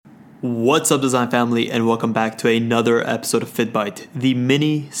What's up, design family, and welcome back to another episode of FittBite, the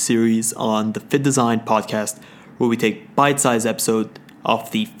mini series on the Fit Design podcast, where we take bite-sized episodes of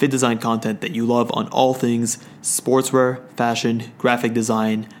the fit design content that you love on all things sportswear, fashion, graphic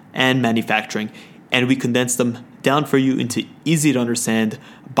design, and manufacturing, and we condense them down for you into easy to understand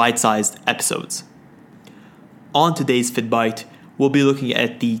bite-sized episodes. On today's FittBite, we'll be looking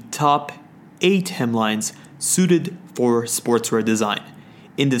at the top 8 hemlines suited for sportswear design.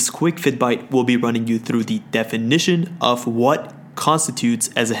 In this quick FittBite, we'll be running you through the definition of what constitutes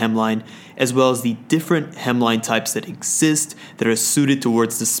as a hemline, as well as the different hemline types that exist that are suited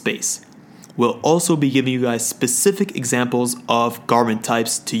towards the space. We'll also be giving you guys specific examples of garment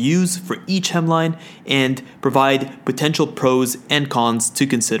types to use for each hemline and provide potential pros and cons to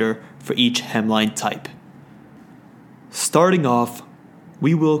consider for each hemline type. Starting off,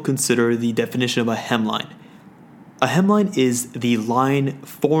 we will consider the definition of a hemline. A hemline is the line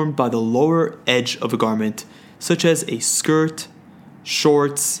formed by the lower edge of a garment, such as a skirt,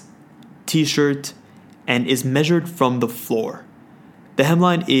 shorts, t-shirt, and is measured from the floor. The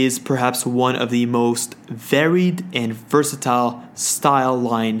hemline is perhaps one of the most varied and versatile style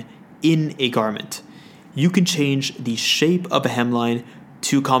line in a garment. You can change the shape of a hemline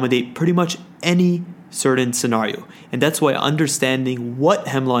to accommodate pretty much any certain scenario, and that's why understanding what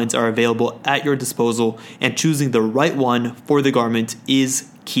hemlines are available at your disposal and choosing the right one for the garment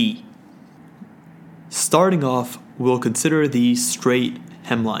is key. Starting off, we'll consider the straight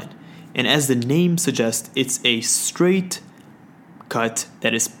hemline, and as the name suggests, it's a straight cut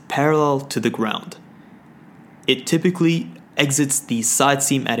that is parallel to the ground. It typically exits the side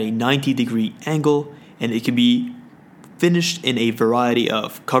seam at a 90-degree angle, and it can be finished in a variety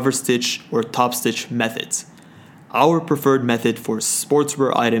of cover stitch or top stitch methods. Our preferred method for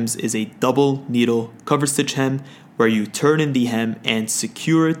sportswear items is a double needle cover stitch hem, where you turn in the hem and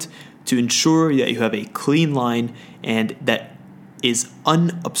secure it to ensure that you have a clean line and that is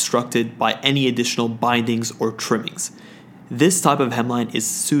unobstructed by any additional bindings or trimmings. This type of hemline is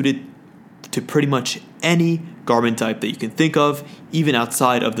suited to pretty much any garment type that you can think of, even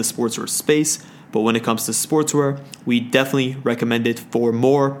outside of the sportswear space. But when it comes to sportswear, we definitely recommend it for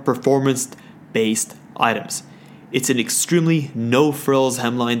more performance-based items. It's an extremely no-frills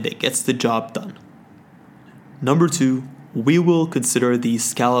hemline that gets the job done. Number 2, we will consider the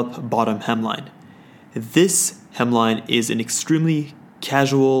scallop bottom hemline. This hemline is an extremely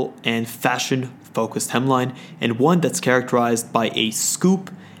casual and fashion-focused hemline, and one that's characterized by a scoop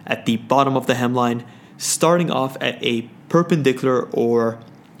at the bottom of the hemline, starting off at a perpendicular or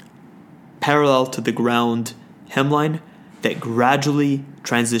parallel to the ground hemline that gradually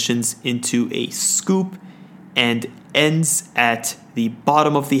transitions into a scoop and ends at the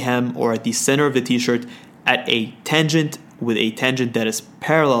bottom of the hem or at the center of the t-shirt at a tangent, with a tangent that is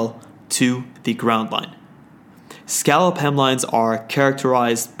parallel to the ground line. Scallop hemlines are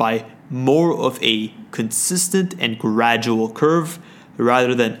characterized by more of a consistent and gradual curve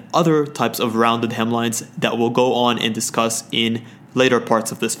rather than other types of rounded hemlines that we'll go on and discuss in later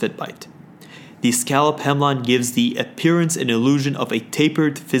parts of this FittBite. The scallop hemline gives the appearance and illusion of a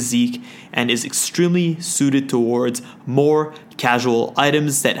tapered physique and is extremely suited towards more casual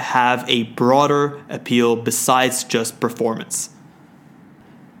items that have a broader appeal besides just performance.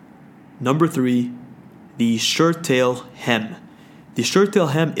 Number 3, the shirt tail hem. The shirt tail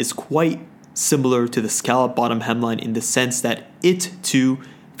hem is quite similar to the scallop bottom hemline in the sense that it too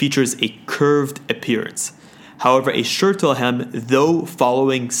features a curved appearance. However, a shirt tail hem, though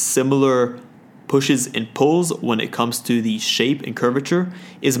following similar pushes and pulls when it comes to the shape and curvature,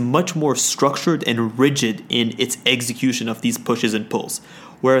 is much more structured and rigid in its execution of these pushes and pulls.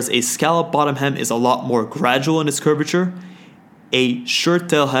 Whereas a scallop bottom hem is a lot more gradual in its curvature, a shirt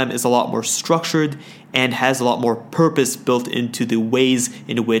tail hem is a lot more structured and has a lot more purpose built into the ways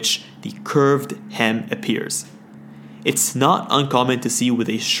in which the curved hem appears. It's not uncommon to see with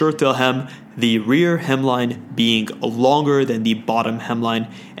a shirt tail hem the rear hemline being longer than the bottom hemline,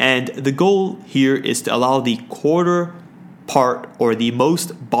 and the goal here is to allow the quarter part or the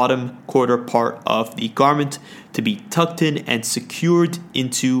most bottom quarter part of the garment to be tucked in and secured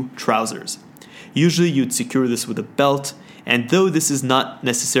into trousers. Usually you'd secure this with a belt, and though this is not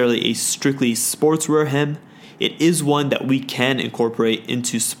necessarily a strictly sportswear hem, it is one that we can incorporate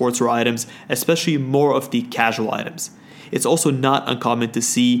into sportswear items, especially more of the casual items. It's also not uncommon to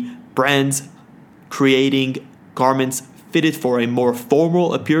see brands creating garments fitted for a more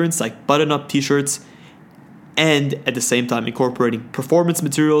formal appearance, like button-up t-shirts, and at the same time incorporating performance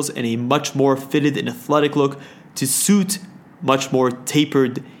materials and a much more fitted and athletic look to suit much more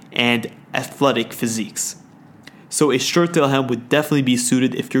tapered and athletic physiques. So a shirt tail hem would definitely be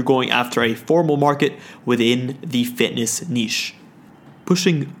suited if you're going after a formal market within the fitness niche.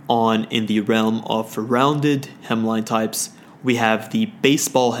 Pushing on in the realm of rounded hemline types, we have the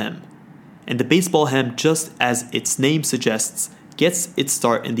baseball hem. And the baseball hem, just as its name suggests, gets its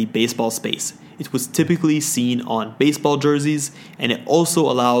start in the baseball space. It was typically seen on baseball jerseys, and it also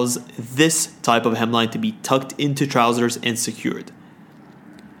allows this type of hemline to be tucked into trousers and secured.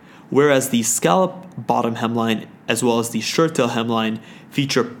 Whereas the scallop bottom hemline as well as the shirt tail hemline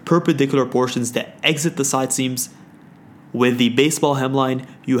feature perpendicular portions that exit the side seams, with the baseball hemline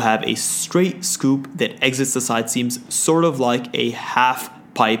you have a straight scoop that exits the side seams, sort of like a half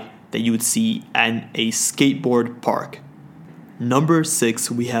pipe that you would see in a skateboard park. Number 6,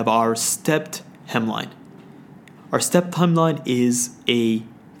 we have our stepped hemline. Our stepped hemline is a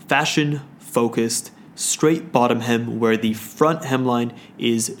fashion-focused straight bottom hem where the front hemline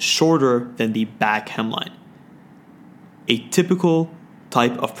is shorter than the back hemline. A typical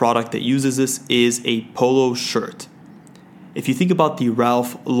type of product that uses this is a polo shirt. If you think about the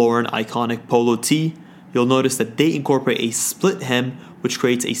Ralph Lauren iconic polo tee, you'll notice that they incorporate a split hem which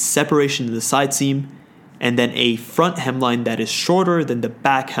creates a separation in the side seam, and then a front hemline that is shorter than the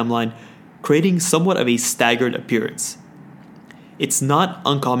back hemline, creating somewhat of a staggered appearance. It's not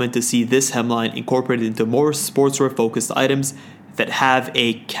uncommon to see this hemline incorporated into more sportswear-focused items that have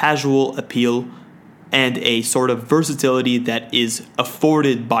a casual appeal and a sort of versatility that is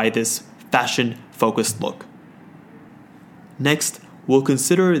afforded by this fashion-focused look. Next, we'll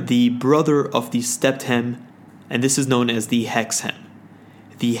consider the brother of the stepped hem, and this is known as the hex hem.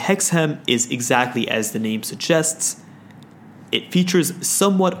 The hex hem is exactly as the name suggests. It features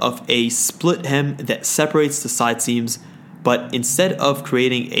somewhat of a split hem that separates the side seams, but instead of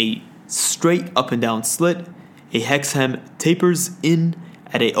creating a straight up and down slit, a hex hem tapers in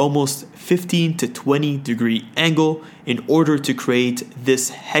at a almost 15 to 20 degree angle in order to create this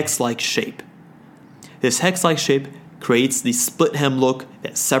hex-like shape. This hex-like shape creates the split hem look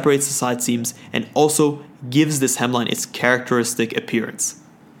that separates the side seams and also gives this hemline its characteristic appearance.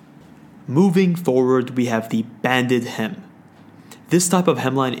 Moving forward, we have the banded hem. This type of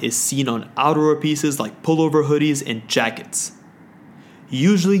hemline is seen on outerwear pieces like pullover hoodies and jackets.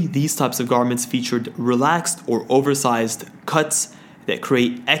 Usually, these types of garments featured relaxed or oversized cuts that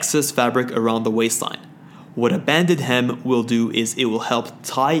create excess fabric around the waistline. What a banded hem will do is it will help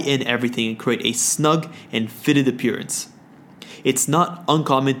tie in everything and create a snug and fitted appearance. It's not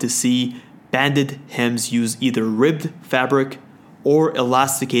uncommon to see banded hems use either ribbed fabric or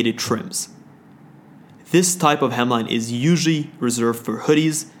elasticated trims. This type of hemline is usually reserved for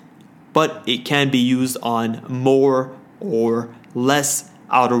hoodies, but it can be used on more or less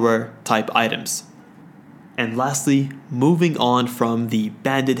outerwear type items. And lastly, moving on from the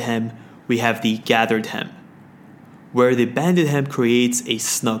banded hem, we have the gathered hem. Where the banded hem creates a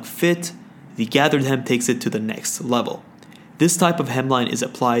snug fit, the gathered hem takes it to the next level. This type of hemline is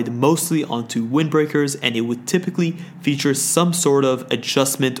applied mostly onto windbreakers, and it would typically feature some sort of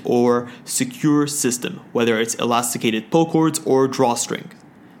adjustment or secure system, whether it's elasticated pull cords or drawstring.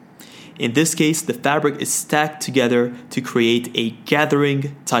 In this case, the fabric is stacked together to create a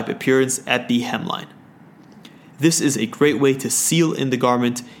gathering type appearance at the hemline. This is a great way to seal in the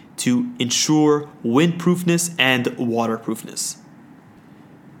garment to ensure windproofness and waterproofness.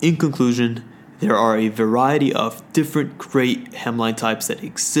 In conclusion, there are a variety of different great hemline types that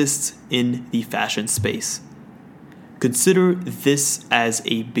exist in the fashion space. Consider this as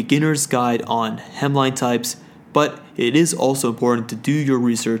a beginner's guide on hemline types, but it is also important to do your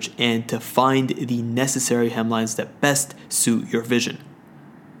research and to find the necessary hemlines that best suit your vision.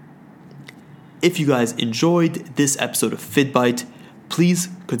 If you guys enjoyed this episode of FittBite, please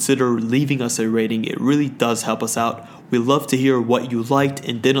consider leaving us a rating. It really does help us out. We love to hear what you liked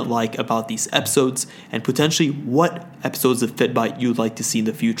and didn't like about these episodes, and potentially what episodes of FittBite you'd like to see in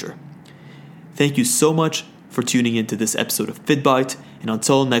the future. Thank you so much for tuning into this episode of FittBite, and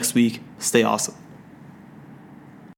until next week, stay awesome.